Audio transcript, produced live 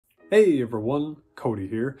Hey everyone, Cody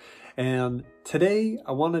here, and today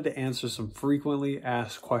I wanted to answer some frequently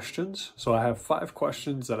asked questions. So I have 5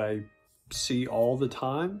 questions that I see all the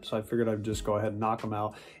time, so I figured I'd just go ahead and knock them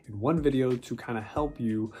out in one video to kind of help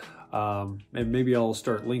you, and maybe I'll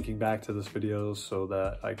start linking back to this video so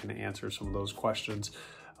that I can answer some of those questions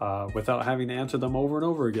without having to answer them over and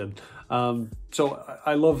over again. So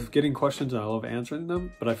I love getting questions and I love answering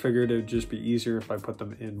them, but I figured it would just be easier if I put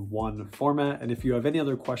them in one format. And if you have any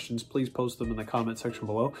other questions, please post them in the comment section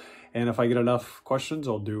below. And if I get enough questions,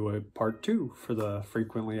 I'll do a part 2 for the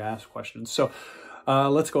frequently asked questions. So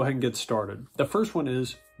let's go ahead and get started. The first one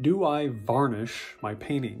is, do I varnish my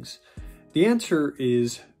paintings? The answer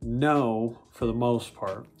is no, for the most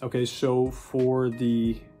part. Okay, so for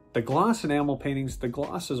the gloss enamel paintings, the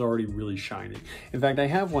gloss is already really shiny. In fact, I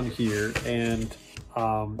have one here, and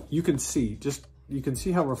you can see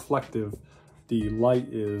how reflective the light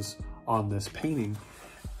is on this painting,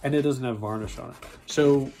 and it doesn't have varnish on it.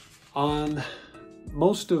 So on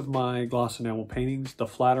most of my gloss enamel paintings, the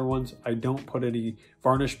flatter ones, I don't put any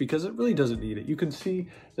varnish because it really doesn't need it. You can see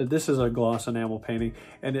that this is a gloss enamel painting,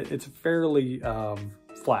 and it's fairly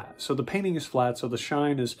flat. So the painting is flat, so the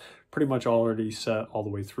shine is pretty much already set all the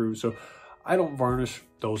way through. So I don't varnish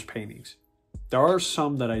those paintings. There are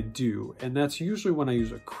some that I do, and that's usually when I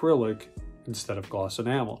use acrylic instead of gloss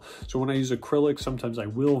enamel. So when I use acrylic, sometimes I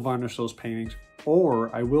will varnish those paintings,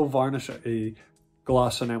 or I will varnish a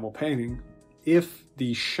gloss enamel painting if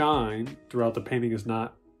the shine throughout the painting is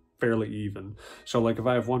not fairly even. So like if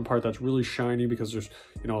I have one part that's really shiny because there's,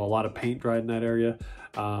 you know, a lot of paint dried in that area,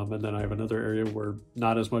 and then I have another area where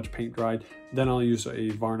not as much paint dried, then I'll use a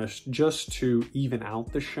varnish just to even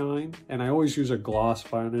out the shine. And I always use a gloss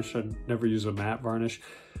varnish. I never use a matte varnish.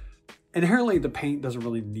 Inherently, the paint doesn't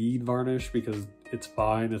really need varnish because it's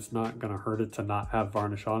fine. It's not going to hurt it to not have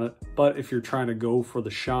varnish on it. But if you're trying to go for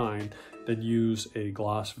the shine, then use a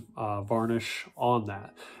gloss varnish on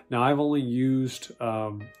that. Now, I've only used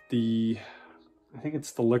I think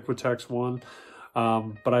it's the Liquitex one,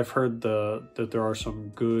 but I've heard that there are some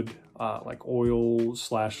good like oil /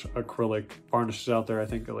 acrylic varnishes out there. I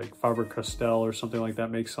think like Faber-Castell or something like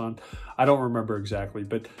that makes some. I don't remember exactly,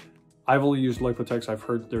 but I've only used Liquitex. I've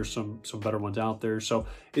heard there's some better ones out there. So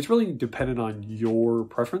it's really dependent on your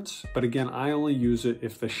preference. But again, I only use it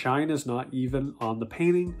if the shine is not even on the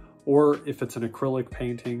painting, or if it's an acrylic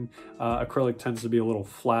painting. Acrylic tends to be a little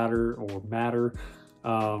flatter or matter,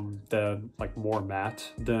 than like more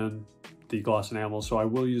matte than the gloss enamel. So I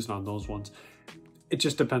will use it on those ones. It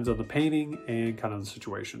just depends on the painting and kind of the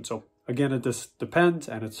situation. So again, it just depends,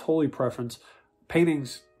 and it's wholly preference.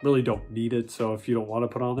 Paintings really don't need it, so if you don't want to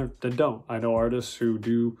put on there, then don't. I know artists who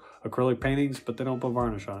do acrylic paintings, but they don't put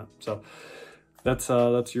varnish on it. So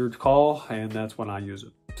that's your call, and that's when I use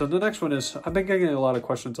it. So the next one is, I've been getting a lot of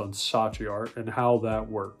questions on SaatchiArt and how that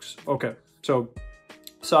works. Okay, so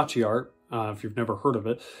SaatchiArt, if you've never heard of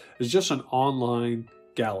it, is just an online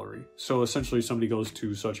gallery. So essentially somebody goes to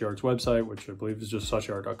SaatchiArt's website, which I believe is just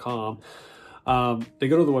SaatchiArt.com. They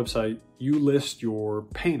go to the website, you list your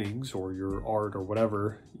paintings or your art or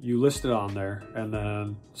whatever, you list it on there, and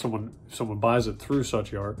then if someone buys it through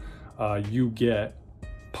SaatchiArt, you get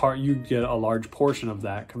a large portion of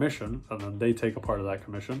that commission, and then they take a part of that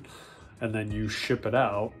commission, and then you ship it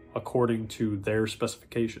out according to their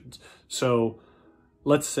specifications. So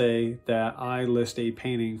let's say that I list a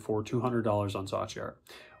painting for $200 on SaatchiArt.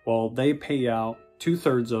 Well, they pay out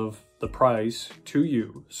 2/3 of the price to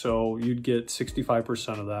you. So you'd get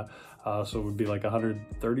 65% of that. So it would be like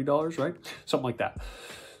 $130, right? Something like that.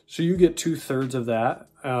 So you get 2/3 of that.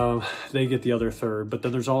 They get the other third, but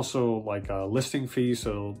then there's also like a listing fee.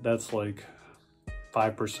 So that's like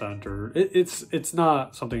 5%, or it's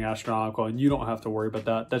not something astronomical, and you don't have to worry about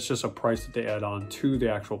that. That's just a price that they add on to the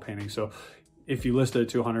actual painting. So if you list it at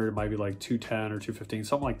 200, it might be like 210 or 215,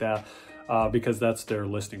 something like that, because that's their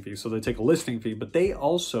listing fee. So they take a listing fee, but they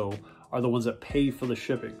also are the ones that pay for the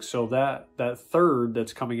shipping. So that third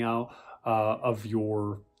that's coming out of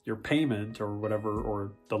your payment or whatever,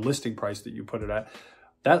 or the listing price that you put it at,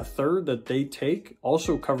 that third that they take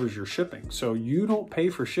also covers your shipping. So you don't pay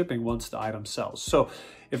for shipping once the item sells. So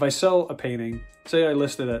if I sell a painting, say I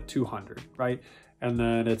list it at 200, right? And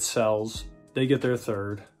then it sells, they get their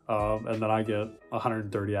third, and then I get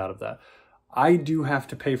 130 out of that. I do have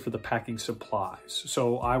to pay for the packing supplies.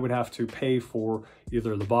 So I would have to pay for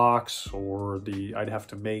either the box or I'd have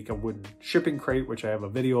to make a wooden shipping crate, which I have a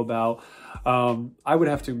video about. I would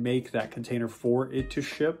have to make that container for it to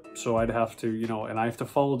ship. So I'd have to, and I have to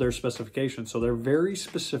follow their specifications. So they're very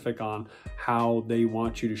specific on how they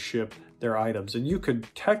want you to ship their items. And you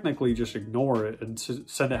could technically just ignore it and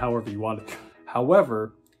send it however you want it.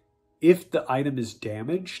 However, if the item is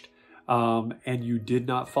damaged and you did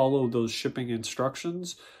not follow those shipping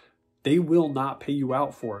instructions, they will not pay you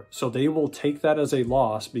out for it. So they will take that as a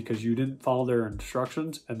loss because you didn't follow their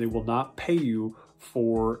instructions, and they will not pay you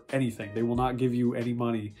for anything. They will not give you any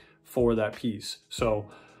money for that piece. So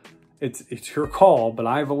it's your call, but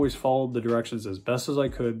I've always followed the directions as best as I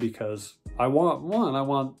could because I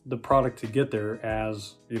want the product to get there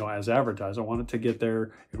as, you know, as advertised. I want it to get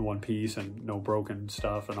there in one piece and no broken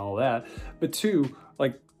stuff and all that. But two,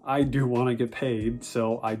 like, I do want to get paid,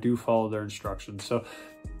 so I do follow their instructions. So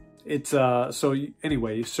it's so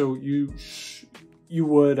anyway, so you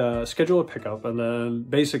would schedule a pickup, and then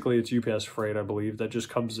basically it's UPS freight, I believe, that just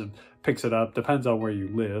comes and picks it up. Depends on where you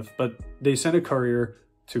live, but they send a courier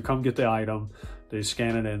to come get the item, they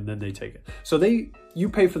scan it in, then they take it. So you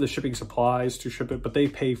pay for the shipping supplies to ship it, but they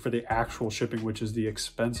pay for the actual shipping, which is the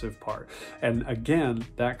expensive part. And again,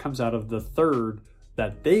 that comes out of the third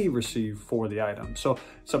that they receive for the item. So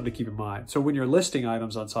something to keep in mind. So when you're listing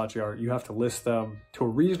items on SaatchiArt, you have to list them to a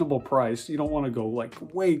reasonable price. You don't want to go like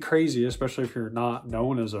way crazy, especially if you're not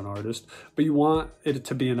known as an artist, but you want it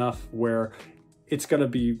to be enough where it's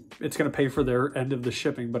going to pay for their end of the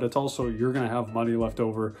shipping, but it's also, you're going to have money left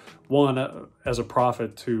over, one, as a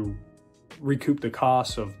profit to recoup the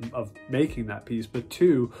costs of making that piece, but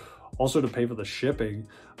two, also to pay for the shipping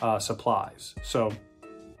supplies. So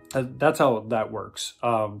that's how that works.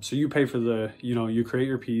 So you pay for the, you know, you create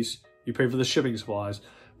your piece, you pay for the shipping supplies,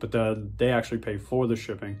 but then they actually pay for the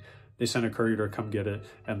shipping. They send a courier to come get it,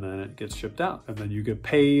 and then it gets shipped out, and then you get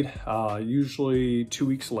paid usually 2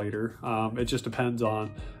 weeks later. It just depends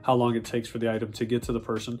on how long it takes for the item to get to the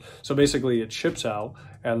person. So basically it ships out,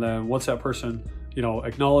 and then once that person, you know,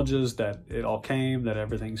 acknowledges that it all came, that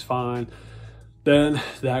everything's fine, then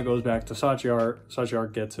that goes back to SaatchiArt.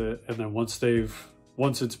 SaatchiArt gets it, and then once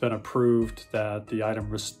it's been approved that the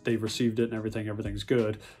item, they've received it and everything's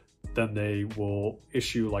good, then they will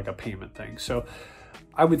issue like a payment thing. So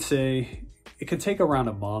I would say it can take around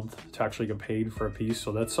a month to actually get paid for a piece.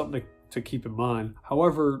 So that's something to keep in mind.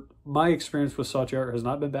 However, my experience with SaatchiArt has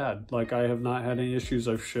not been bad. Like, I have not had any issues.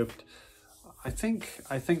 I've shipped, I think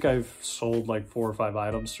I've sold like 4 or 5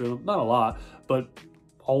 items through them. Not a lot, but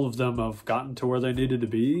all of them have gotten to where they needed to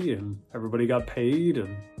be, and everybody got paid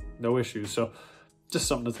and no issues. So just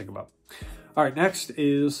something to think about. All right, next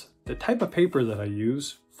is the type of paper that I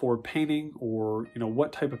use for painting, or, you know,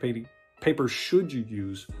 what type of paper should you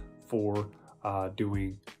use for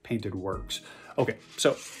doing painted works. Okay,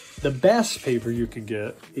 so the best paper you can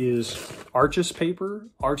get is Arches paper.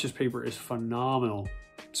 Arches paper is phenomenal,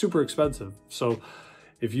 super expensive. So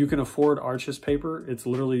if you can afford Arches paper, it's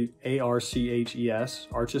literally ARCHES,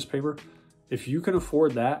 Arches paper. If you can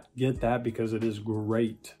afford that, get that, because it is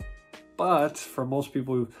great. But for most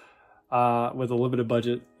people with a limited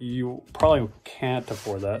budget, you probably can't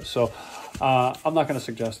afford that. So I'm not going to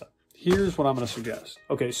suggest that. Here's what I'm going to suggest.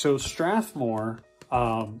 Okay, so Strathmore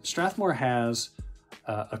has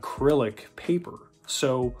acrylic paper.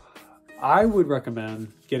 So I would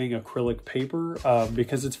recommend getting acrylic paper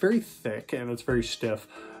because it's very thick and it's very stiff.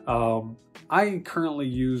 I currently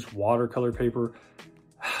use watercolor paper.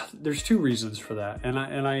 There's 2 reasons for that,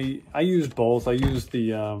 and I use both. I use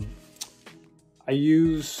the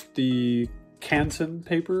Canson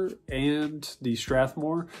paper and the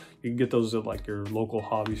Strathmore. You can get those at like your local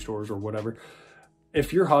hobby stores or whatever.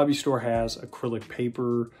 If your hobby store has acrylic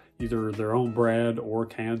paper, either their own brand or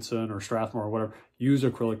Canson or Strathmore or whatever, use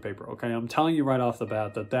acrylic paper, okay? I'm telling you right off the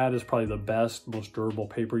bat that is probably the best, most durable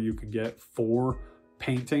paper you can get for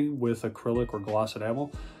painting with acrylic or gloss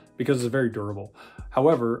enamel, because it's very durable.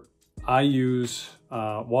 However, I use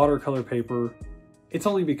watercolor paper. It's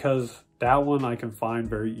only because that one I can find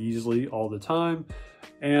very easily all the time.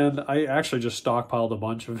 And I actually just stockpiled a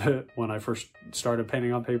bunch of it when I first started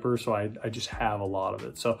painting on paper, so I just have a lot of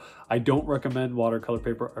it. So I don't recommend watercolor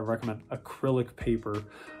paper. I recommend acrylic paper.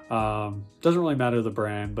 Doesn't really matter the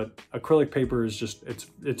brand, but acrylic paper is just,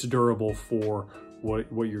 it's durable for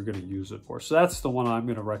what you're going to use it for. So that's the one I'm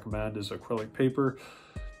going to recommend, is acrylic paper.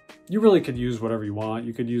 You really can use whatever you want.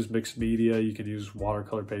 You could use mixed media, you can use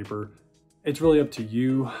watercolor paper. It's really up to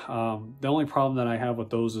you. The only problem that I have with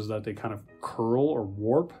those is that they kind of curl or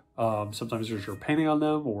warp. Sometimes as you're painting on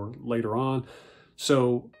them or later on.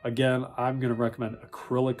 So again, I'm going to recommend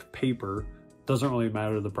acrylic paper. Doesn't really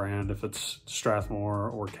matter the brand, if it's Strathmore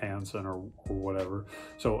or Canson or whatever.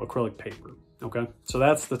 So acrylic paper, okay? So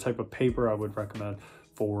that's the type of paper I would recommend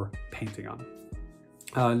for painting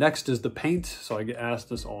on. Next is the paint. So I get asked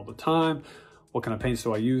this all the time. What kind of paints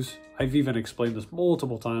do I use? I've even explained this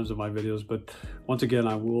multiple times in my videos, but once again,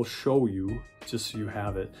 I will show you just so you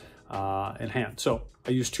have it. in hand. So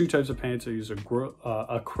I use two types of paints. I use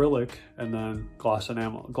acrylic and then gloss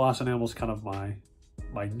enamel. Gloss enamel is kind of my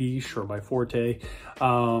niche or my forte.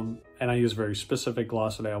 And I use very specific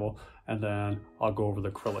gloss enamel, and then I'll go over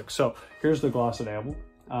the acrylic. So here's the gloss enamel.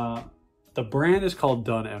 The brand is called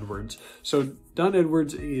Dunn Edwards. So Dunn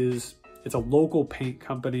Edwards it's a local paint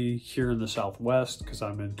company here in the Southwest, because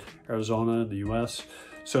I'm in Arizona in the US.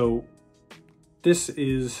 So this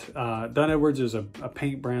is, Dunn Edwards is a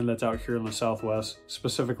paint brand that's out here in the Southwest,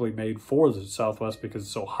 specifically made for the Southwest because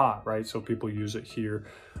it's so hot, right? So people use it here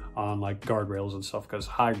on like guardrails and stuff, because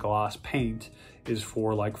high gloss paint is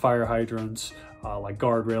for like fire hydrants, like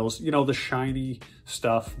guardrails, you know, the shiny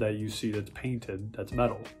stuff that you see that's painted, that's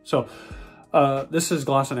metal. So this is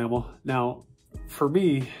gloss enamel. Now, for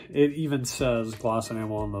me, it even says gloss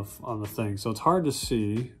enamel on the thing, so it's hard to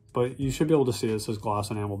see, but you should be able to see it says gloss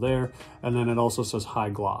enamel there, and then it also says high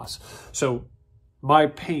gloss. So my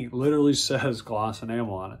paint literally says gloss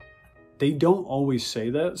enamel on it. They don't always say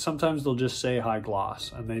that. Sometimes they'll just say high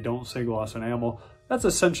gloss, and they don't say gloss enamel. That's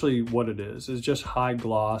essentially what it is. It's just high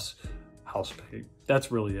gloss house paint. That's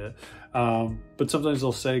really it. But sometimes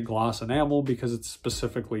they'll say gloss enamel because it's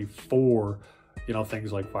specifically for, you know,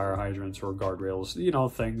 things like fire hydrants or guardrails, you know,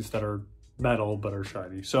 things that are metal but are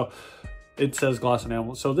shiny. So it says gloss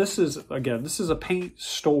enamel. So this is, again, this is a paint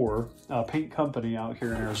store, a paint company out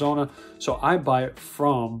here in Arizona. So I buy it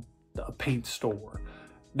from a paint store.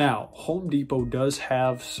 Now, Home Depot does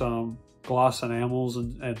have some gloss enamels,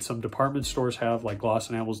 and some department stores have like gloss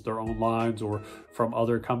enamels, their own lines or from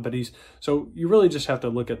other companies. So you really just have to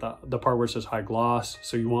look at the part where it says high gloss.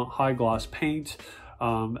 So you want high gloss paint.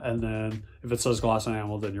 And then if it says gloss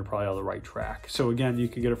enamel, then you're probably on the right track. So again, you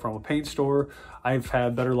can get it from a paint store. I've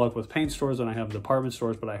had better luck with paint stores than I have department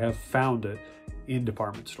stores, but I have found it in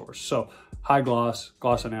department stores. So high gloss,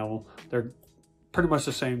 gloss enamel, they're pretty much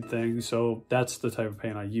the same thing. So that's the type of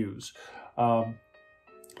paint I use.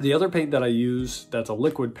 The other paint that I use that's a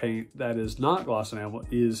liquid paint that is not gloss enamel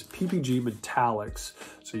is PPG Metallics.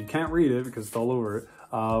 So you can't read it because it's all over it.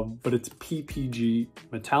 But it's PPG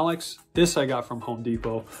Metallics. This I got from Home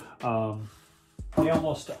Depot. They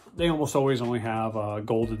almost always only have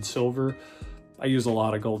gold and silver. I use a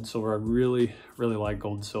lot of gold and silver. I really like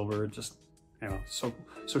gold and silver. Just, you know, so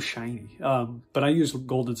shiny. But I use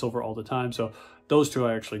gold and silver all the time. So those two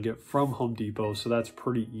I actually get from Home Depot. So that's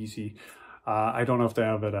pretty easy. I don't know if they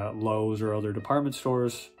have it at Lowe's or other department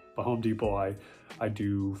stores, but Home Depot I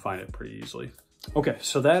do find it pretty easily. Okay,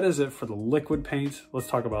 so that is it for the liquid paints. Let's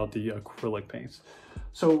talk about the acrylic paints.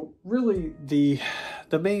 So really the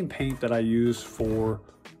main paint that I use for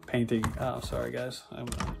painting, oh, sorry guys, I'm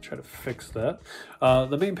gonna try to fix that.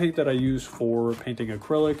 The main paint that I use for painting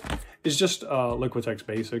acrylic is just Liquitex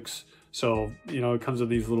Basics. So, you know, it comes in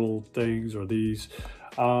these little things or these.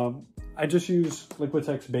 I just use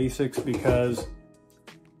Liquitex Basics because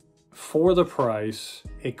for the price,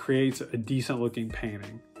 it creates a decent looking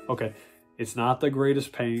painting. Okay. It's not the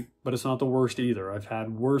greatest paint, but it's not the worst either. I've had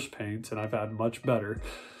worse paints and I've had much better.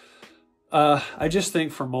 I just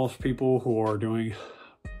think for most people who are doing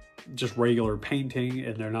just regular painting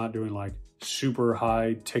and they're not doing like super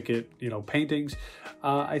high ticket, you know, paintings,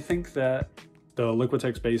 I think that the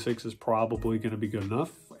Liquitex Basics is probably going to be good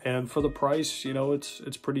enough. And for the price, you know,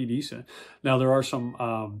 it's pretty decent. Now there are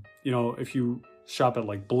some, you know, if you shop at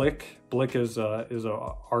like Blick is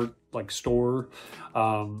a art like store.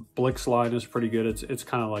 Blick's line is pretty good. It's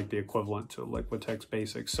kind of like the equivalent to Liquitex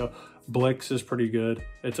Basics. So Blick's is pretty good.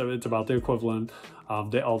 It's about the equivalent.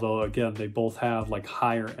 Although again, they both have like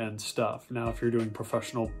higher end stuff. Now, if you're doing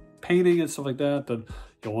professional painting and stuff like that, then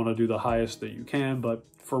you'll want to do the highest that you can. But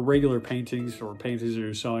for regular paintings or paintings that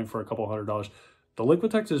you're selling for a couple $100, the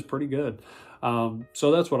Liquitex is pretty good.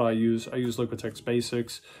 So that's what I use. I use Liquitex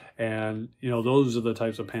Basics, and you know, those are the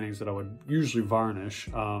types of paintings that I would usually varnish,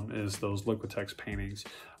 is those Liquitex paintings,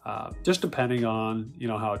 just depending on, you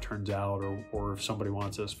know, how it turns out or if somebody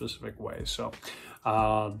wants it a specific way. So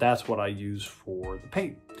that's what I use for the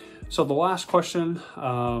paint. So the last question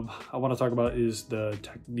I want to talk about is the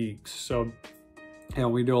techniques. So, you know,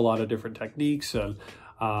 we do a lot of different techniques, and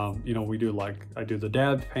you know, I do the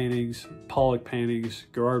dabbed paintings, Pollock paintings,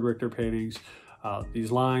 Gerhard Richter paintings,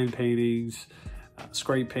 these line paintings,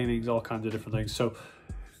 scrape paintings, all kinds of different things. So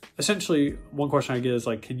essentially one question I get is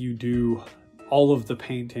like, can you do all of the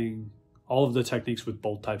painting, all of the techniques with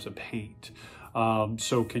both types of paint?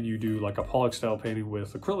 So can you do like a Pollock style painting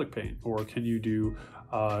with acrylic paint, or can you do,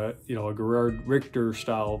 you know, a Gerhard Richter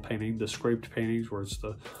style painting, the scraped paintings where it's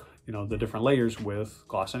the, you know, the different layers with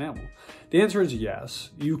gloss enamel? The answer is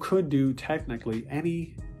yes. You could do technically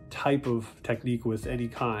any type of technique with any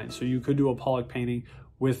kind. So you could do a Pollock painting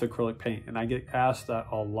with acrylic paint? And I get asked that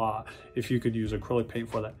a lot, if you could use acrylic paint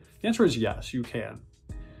for that. The answer is yes, you can.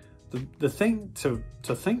 The thing to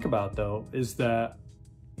think about though is that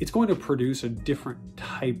it's going to produce a different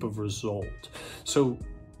type of result. So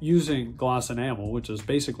using gloss enamel, which is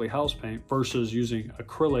basically house paint, versus using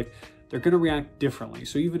acrylic, they're going to react differently.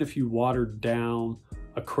 So even if you watered down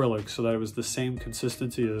acrylic so that it was the same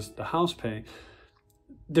consistency as the house paint,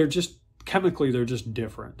 they're just chemically, they're just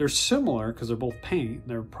different. They're similar because they're both paint,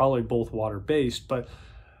 they're probably both water-based, but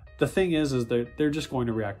the thing is that they're just going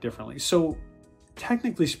to react differently. So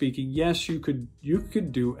technically speaking, yes, you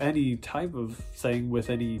could do any type of thing with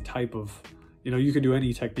any type of, you could do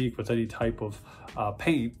any technique with any type of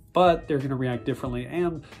paint, but they're going to react differently,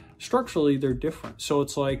 and structurally they're different. So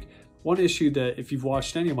it's like, one issue that, if you've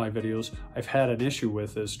watched any of my videos, I've had an issue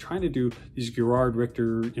with is trying to do these Gerhard,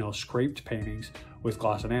 Richter, scraped paintings with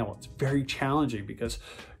gloss enamel. It's very challenging because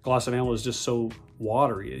gloss enamel is just so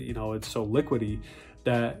watery, it's so liquidy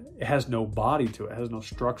that it has no body to it, it has no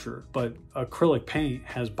structure. But acrylic paint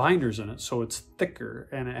has binders in it, so it's thicker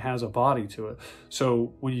and it has a body to it.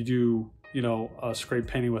 So when you do a scrape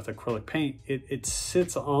painting with acrylic paint, it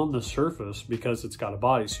sits on the surface because it's got a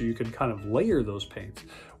body, so you can kind of layer those paints.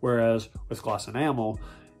 Whereas with gloss enamel,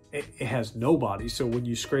 it has no body, so when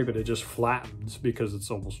you scrape it, it just flattens because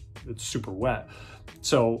it's super wet.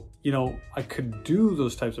 So I could do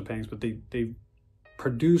those types of paintings, but they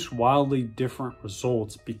produce wildly different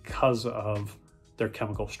results because of their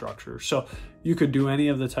chemical structure. So you could do any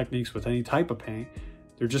of the techniques with any type of paint,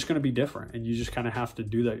 they're just going to be different, and you just kind of have to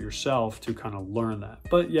do that yourself to kind of learn that.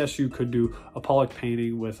 But yes, you could do a Pollock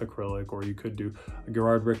painting with acrylic, or you could do a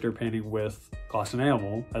Gerhard Richter painting with gloss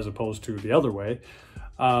enamel as opposed to the other way.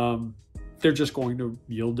 They're just going to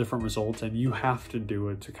yield different results, and you have to do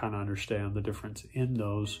it to kind of understand the difference in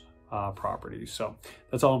those properties. So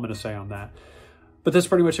that's all I'm going to say on that. But that's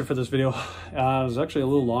pretty much it for this video. It was actually a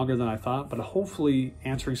little longer than I thought, but hopefully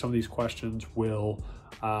answering some of these questions will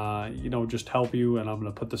just help you. And I'm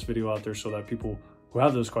going to put this video out there so that people who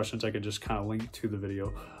have those questions, I can just kind of link to the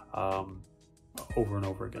video over and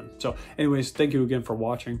over again. So anyways, thank you again for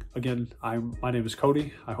watching. Again, my name is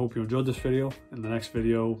Cody. I hope you enjoyed this video. In the next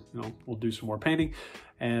video, we'll do some more painting,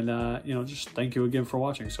 and just thank you again for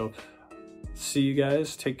watching. So see you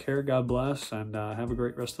guys, take care, God bless, and have a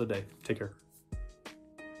great rest of the day. Take care.